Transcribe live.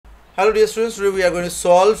Hello dear students, today we are going to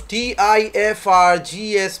solve TIFR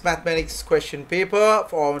GS Mathematics question paper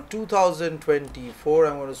for 2024.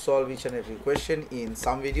 I'm going to solve each and every question in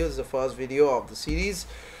some videos. This is the first video of the series.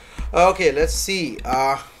 Okay, let's see.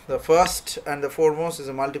 The first and the foremost is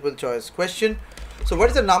a multiple choice question. So what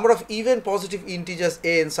is the number of even positive integers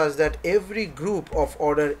n such that every group of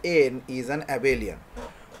order n is an abelian?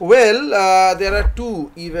 Well, there are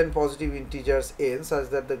two even positive integers n such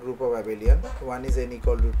that the group of abelian. One is n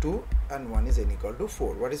equal to 2 and one is n equal to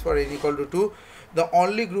 4. What is for n equal to 2? The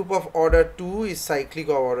only group of order 2 is cyclic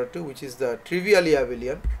of order 2, which is the trivially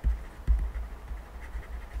abelian.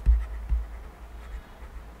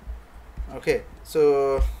 Okay,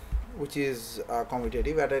 so which is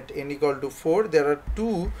commutative. And at n equal to 4 there are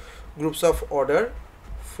two groups of order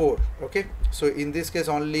 4. Okay, so in this case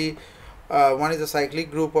only one is the cyclic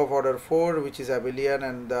group of order 4 which is abelian,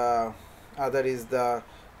 and the other is the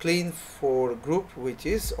clean 4 group which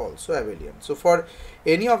is also abelian. So for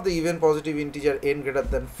any of the even positive integer n greater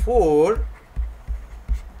than 4,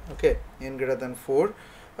 okay, n greater than 4,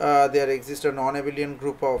 there exists a non-abelian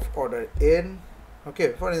group of order n.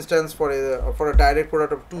 Okay, for instance, for a direct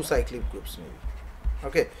product of two cyclic groups maybe,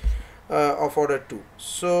 okay, of order 2.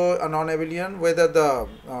 So a non-abelian whether the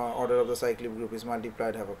order of the cyclic group is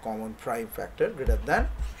multiplied have a common prime factor greater than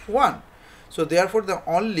 1. So therefore the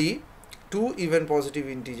only two even positive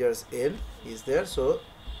integers n is there. So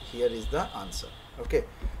here is the answer. Okay,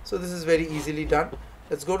 so this is very easily done.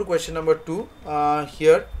 Let's go to question number 2.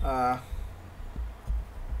 Here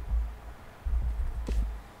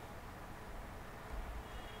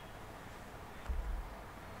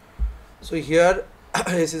so here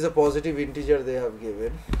this is a positive integer they have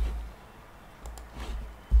given.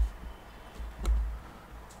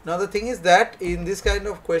 Now the thing is that in this kind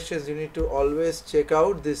of questions you need to always check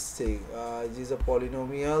out this thing. G is a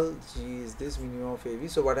polynomial, G is this minimum of AB.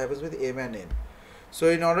 So what happens with m and n? So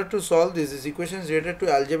in order to solve this equation is related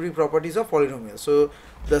to algebraic properties of polynomials. So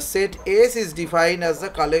the set S is defined as the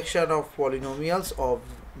collection of polynomials of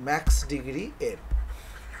max degree n.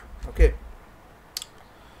 Okay,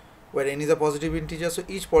 where n is a positive integer. So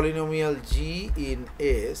each polynomial g in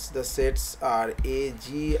S, the sets are a,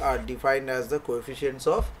 g are defined as the coefficients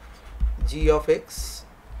of g of x.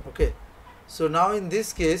 Okay, so now in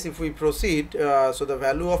this case if we proceed, so the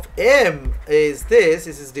value of m is this.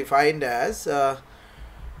 This is defined as the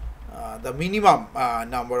minimum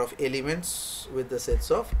number of elements with the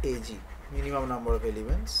sets of ag, minimum number of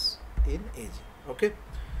elements in ag. Okay,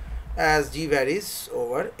 as g varies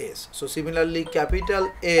over S. So similarly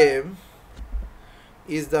capital M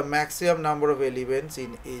is the maximum number of elements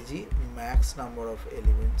in AG, max number of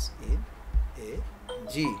elements in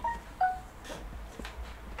AG.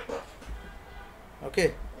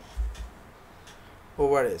 Okay,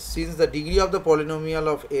 over S. Since the degree of the polynomial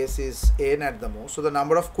of S is n at the most, so the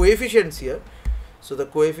number of coefficients here, so the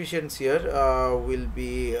coefficients here will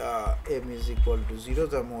be m is equal to 0,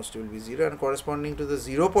 the most will be 0, and corresponding to the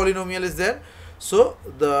 0 polynomial is there. So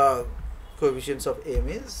the coefficients of m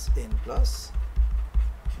is n plus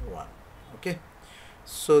 1. Okay,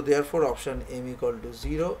 so therefore option m equal to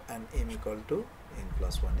 0 and m equal to n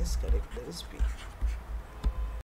plus 1 is correct. That is B.